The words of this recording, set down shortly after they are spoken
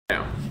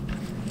now.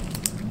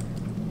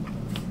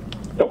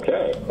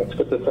 Okay, let's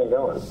get this thing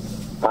going.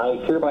 I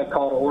hereby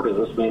call to order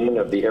this meeting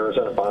of the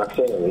Arizona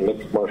Boxing and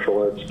Mixed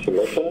Martial Arts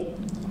Commission.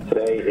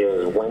 Today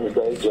is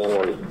Wednesday,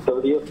 January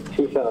 30th,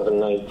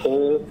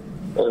 2019,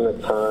 and the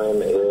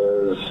time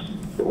is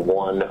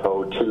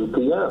 1:02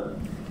 p.m.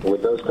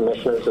 Would those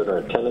commissioners that are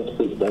in attendance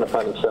please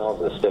identify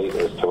themselves and state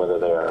as to whether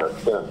they are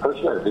here in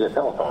person or via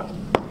telephone?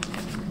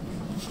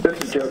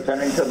 This is Joe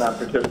Pennington. I'm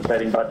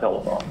participating by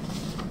telephone.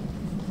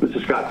 This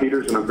is Scott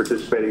Peters, and I'm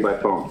participating by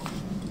phone.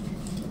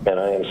 And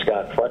I am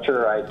Scott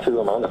Fletcher. I,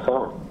 too, am on the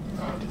phone.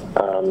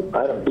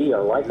 Item B,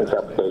 our license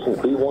application.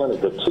 B1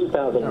 is the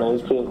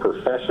 2019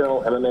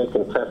 Professional MMA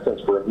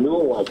Contestants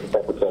Renewal License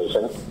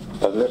Application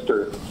of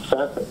Mr.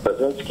 Seth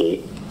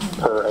Basinski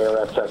per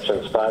ARS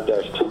Sections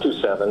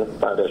 5-227,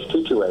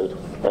 5-228,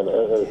 and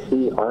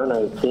AAC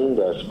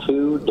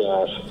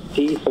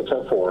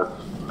R19-2-C604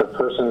 for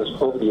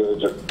persons over the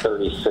age of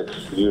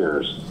 36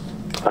 years.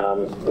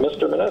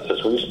 Mr.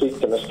 Meneses, will you speak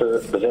to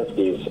Mr.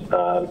 Basinski's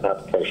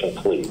application,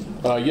 please?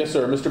 Yes,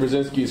 sir. Mr.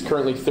 Basinski is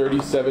currently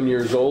 37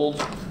 years old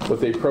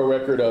with a pro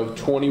record of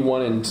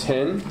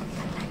 21-10.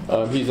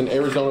 He's an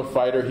Arizona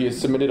fighter. He has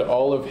submitted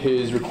all of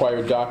his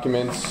required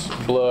documents,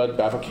 blood,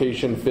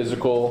 application,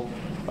 physical.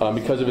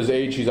 Because of his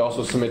age, he's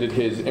also submitted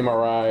his his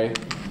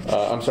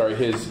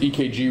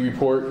EKG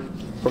report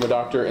from a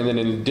doctor. And then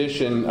in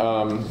addition,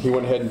 he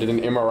went ahead and did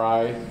an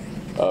MRI.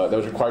 That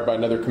was required by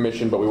another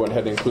commission, but we went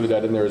ahead and included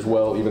that in there as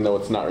well, even though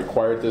it's not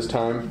required this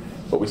time.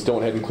 But we still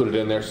went ahead and included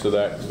it in there so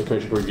that the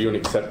commission can review and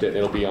accept it.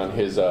 It'll be on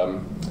his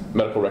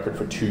medical record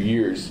for 2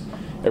 years.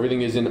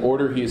 Everything is in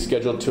order. He is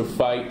scheduled to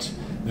fight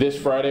this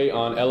Friday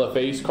on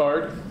LFA's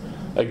card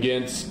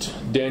against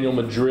Daniel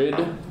Madrid.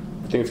 I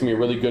think it's going to be a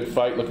really good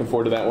fight. Looking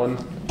forward to that one.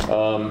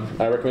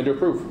 I recommend to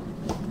approve.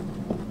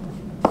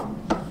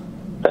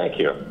 Thank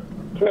you.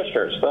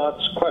 Commissioners,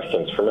 thoughts,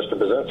 questions for Mr.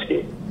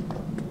 Basinski?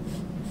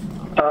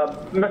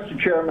 Mr.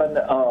 Chairman,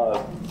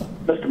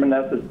 Mr.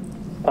 Meneses,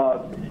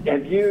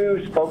 have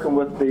you spoken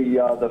with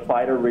the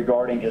fighter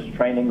regarding his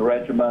training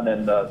regimen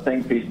and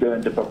things he's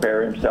doing to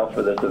prepare himself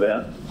for this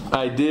event?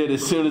 I did.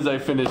 As soon as I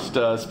finished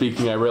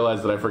speaking, I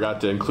realized that I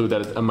forgot to include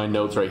that on my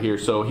notes right here.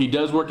 So he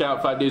does work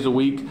out 5 days a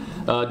week,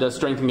 does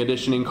strength and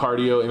conditioning,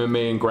 cardio,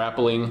 MMA, and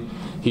grappling.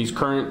 His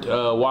current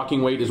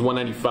walking weight is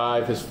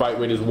 195. His fight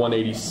weight is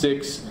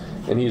 186.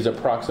 And he's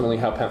approximately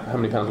how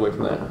many pounds away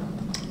from that?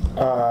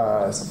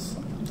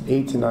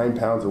 8 to 9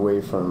 pounds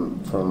away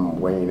from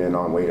weighing in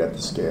on weight at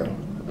the scale.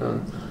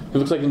 He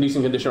looks like in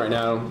decent condition right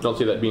now. Don't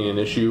see that being an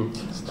issue.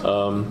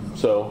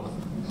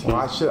 Well,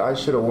 I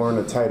should have worn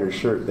a tighter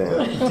shirt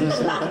then. He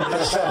doesn't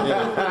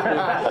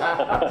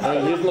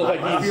look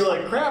like I feel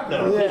like crap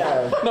now.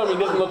 Yeah. No, I mean,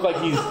 he doesn't look like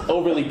he's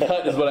overly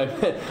cut is what I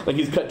meant. Like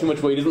he's cut too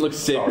much weight. He doesn't look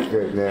sick. Oh,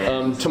 good,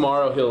 man.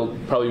 Tomorrow he'll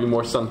probably be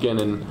more sunk in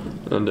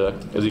and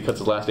as he cuts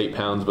his last 8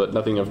 pounds, but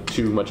nothing of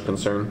too much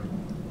concern.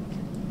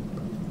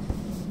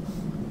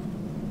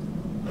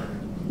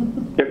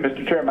 Yeah,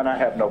 Mr. Chairman, I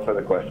have no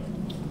further questions.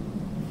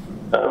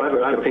 I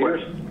have a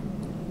question.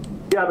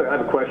 Yeah, I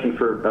have a question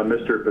for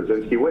Mr.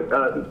 Basinski.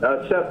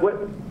 Seth,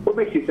 what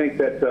makes you think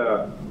that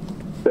the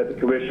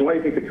commission? Why do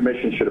you think the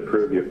commission should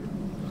approve you?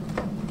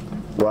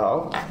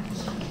 Well,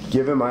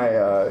 given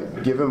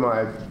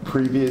my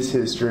previous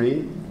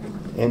history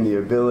and the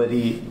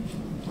ability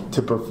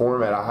to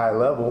perform at a high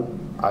level,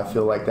 I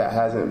feel like that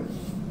hasn't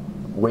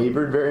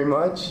wavered very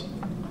much.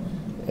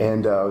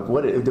 And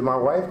did my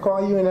wife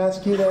call you and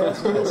ask you to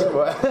ask you this?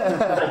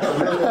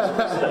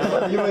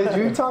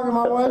 You talking to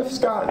my wife,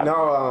 Scott?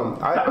 No,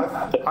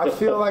 I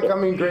feel like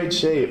I'm in great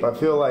shape. I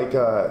feel like,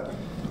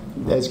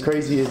 as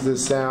crazy as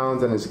this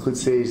sounds and as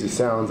cliche as it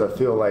sounds, I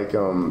feel like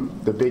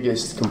the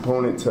biggest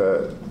component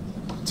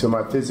to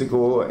my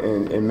physical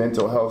and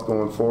mental health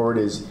going forward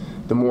is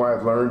the more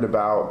I've learned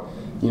about,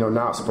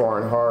 not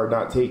sparring hard,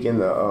 not taking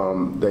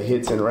the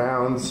hits and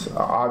rounds.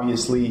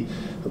 Obviously,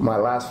 my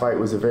last fight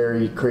was a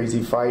very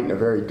crazy fight and a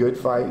very good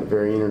fight, a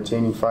very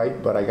entertaining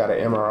fight, but I got an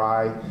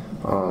MRI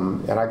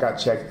and I got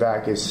checked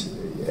back as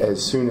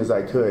soon as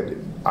I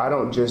could. I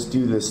don't just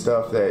do the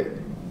stuff that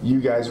you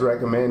guys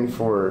recommend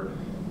for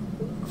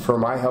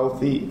my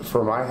health.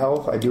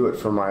 I do it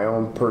for my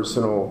own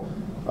personal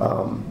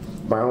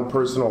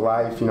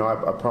life.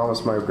 I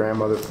promised my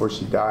grandmother before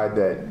she died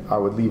that I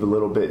would leave a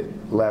little bit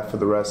left for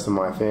the rest of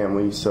my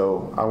family.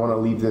 So I want to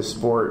leave this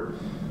sport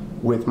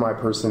with my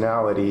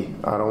personality.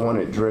 I don't want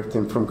it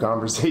drifting from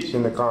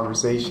conversation to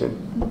conversation.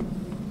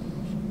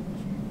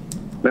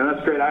 No,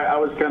 that's great. I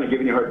was kind of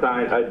giving you a hard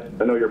time.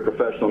 I know you're a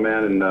professional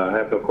man, and I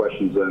have no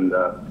questions, and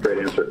great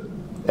answer.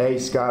 Hey,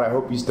 Scott, I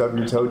hope you stubbed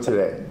your toe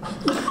today.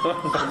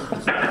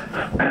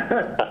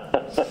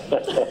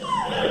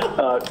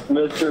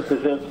 Mr.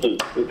 Basinski,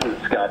 this is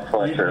Scott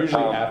Fletcher.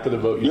 Usually after the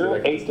vote, you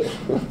say that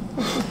stuff.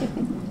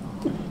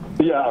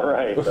 Yeah,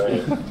 right.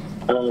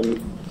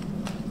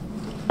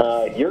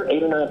 You're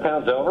 8 or 9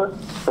 pounds over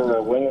for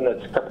a wing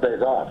that's a couple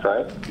days off,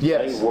 right?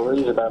 Yes. Any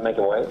worries about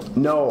making weight?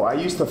 No, I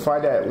used to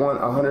fight at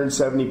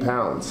 170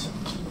 pounds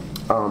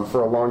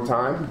for a long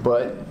time,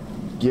 but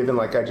given,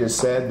 like I just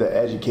said, the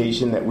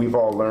education that we've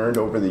all learned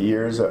over the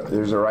years,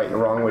 there's a right and a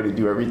wrong way to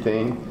do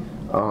everything.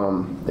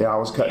 I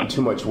was cutting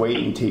too much weight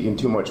and taking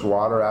too much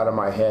water out of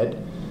my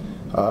head.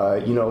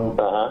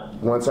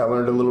 Once I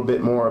learned a little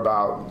bit more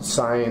about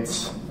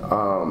science,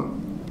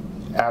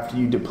 after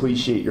you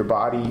deplete your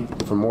body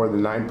for more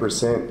than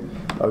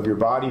 9% of your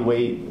body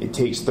weight, it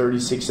takes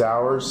 36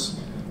 hours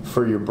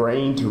for your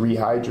brain to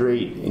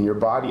rehydrate, and your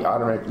body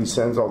automatically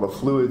sends all the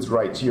fluids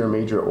right to your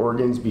major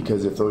organs,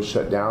 because if those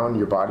shut down,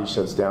 your body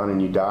shuts down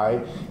and you die,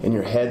 and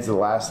your head's the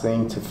last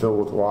thing to fill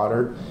with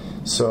water.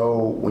 So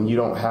when you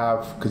don't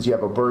have, because you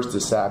have a burster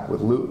sac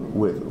with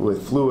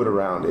fluid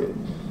around it,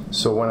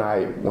 so when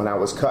I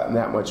was cutting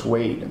that much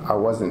weight, I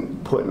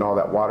wasn't putting all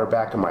that water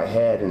back in my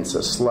head, and it's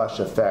a slush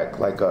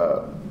effect, like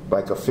a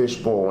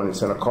fishbowl when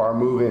it's in a car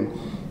moving.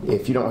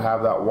 If you don't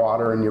have that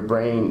water in your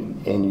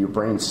brain and your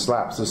brain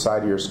slaps the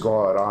side of your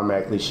skull, it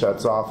automatically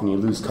shuts off and you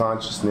lose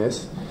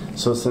consciousness.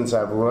 So since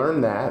I've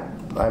learned that,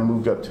 I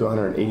moved up to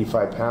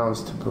 185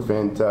 pounds to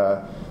prevent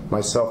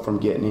myself from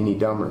getting any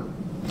dumber.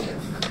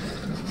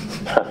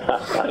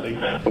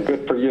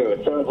 Good for you.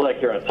 It sounds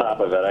like you're on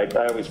top of it.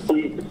 I was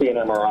pleased to see an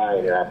MRI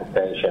in your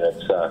application.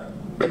 It's a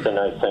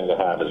nice thing to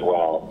have as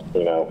well,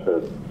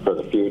 for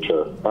the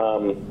future.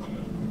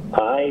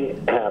 I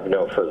have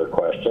no further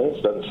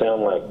questions. Doesn't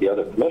sound like the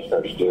other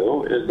commissioners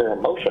do. Is there a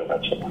motion by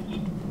chance?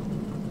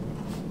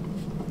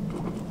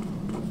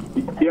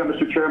 Yeah,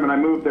 Mr. Chairman, I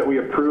move that we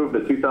approve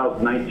the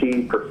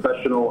 2019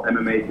 Professional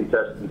MMA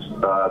Contestants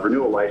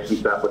Renewal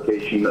License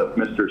application of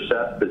Mr.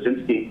 Seth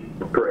Baczynski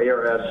for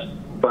ARS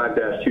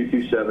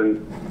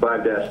 5-227,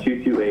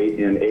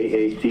 5-228, and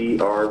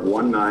AACR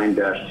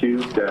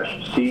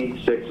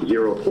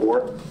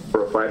 19-2-C604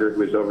 for a fighter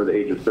who is over the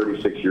age of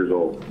 36 years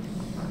old.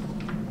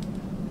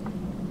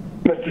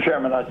 Mr.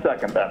 Chairman, I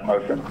second that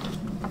motion.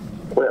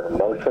 We have a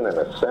motion and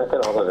a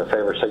second. All those in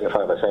favor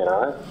signify by saying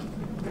aye.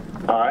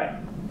 Aye.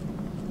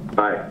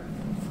 Aye.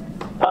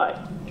 Aye.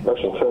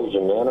 Motion carries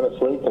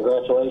unanimously.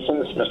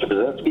 Congratulations, Mr.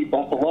 Baczynski.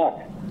 Best of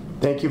luck.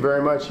 Thank you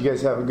very much. You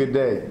guys have a good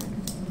day.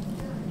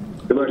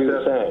 Good luck, You do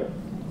the Seth. same.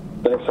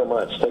 Thanks so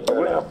much. Take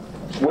care now.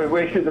 We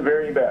wish you the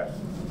very best.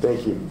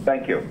 Thank you.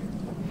 Thank you.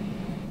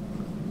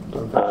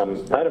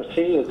 Item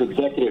C is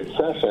executive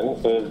session.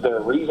 Is there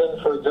a reason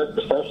for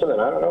executive session that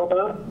I don't know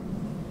about?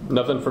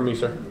 Nothing from me,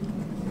 sir.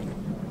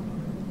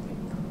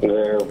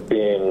 There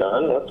being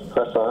none, let's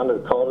press on to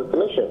the call to the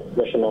commission.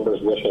 Commission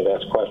members wishing to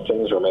ask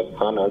questions or make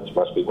comments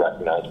must be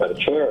recognized by the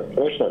chair.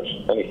 Commissioners,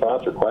 any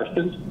thoughts or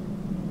questions?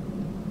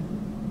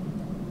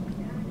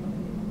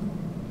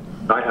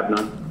 I have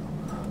none.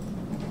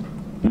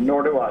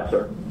 Nor do I,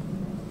 sir.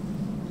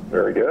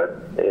 Very good.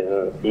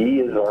 And E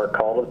is our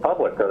call to the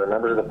public. Are there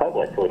members of the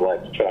public who would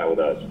like to chat with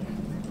us?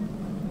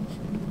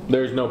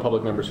 There's no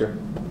public members here.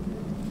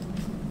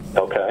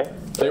 Okay.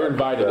 They were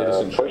invited. They just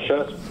didn't show. Push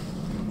us.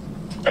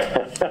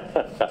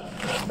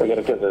 We got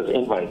to get those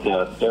invites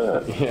out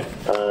soon. Yeah.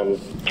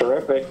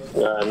 Terrific.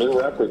 New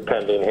record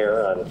pending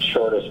here on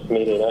shortest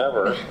meeting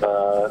ever.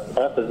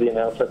 F is the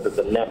announcement that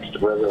the next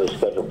regularly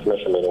scheduled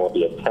commission meeting will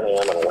be at 10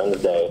 a.m. on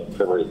Wednesday,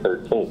 February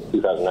 13th,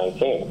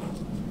 2019,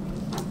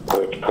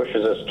 which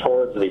pushes us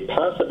towards the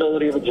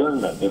possibility of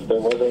adjournment if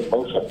there was a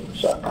motion.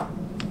 So.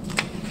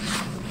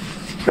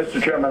 Mr.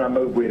 Chairman, I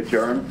move we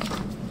adjourn.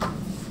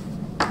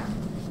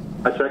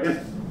 I second.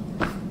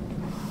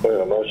 We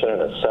have a motion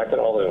and a second.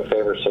 All those in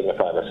favor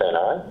signify by saying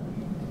aye.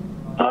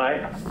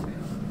 Aye.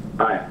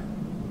 Aye.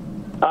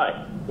 Aye.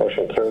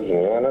 Motion carries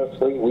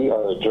unanimously. We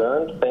are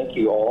adjourned. Thank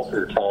you all for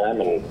your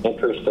time and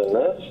interest in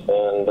this,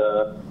 and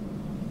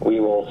we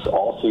will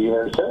all see you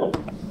very soon.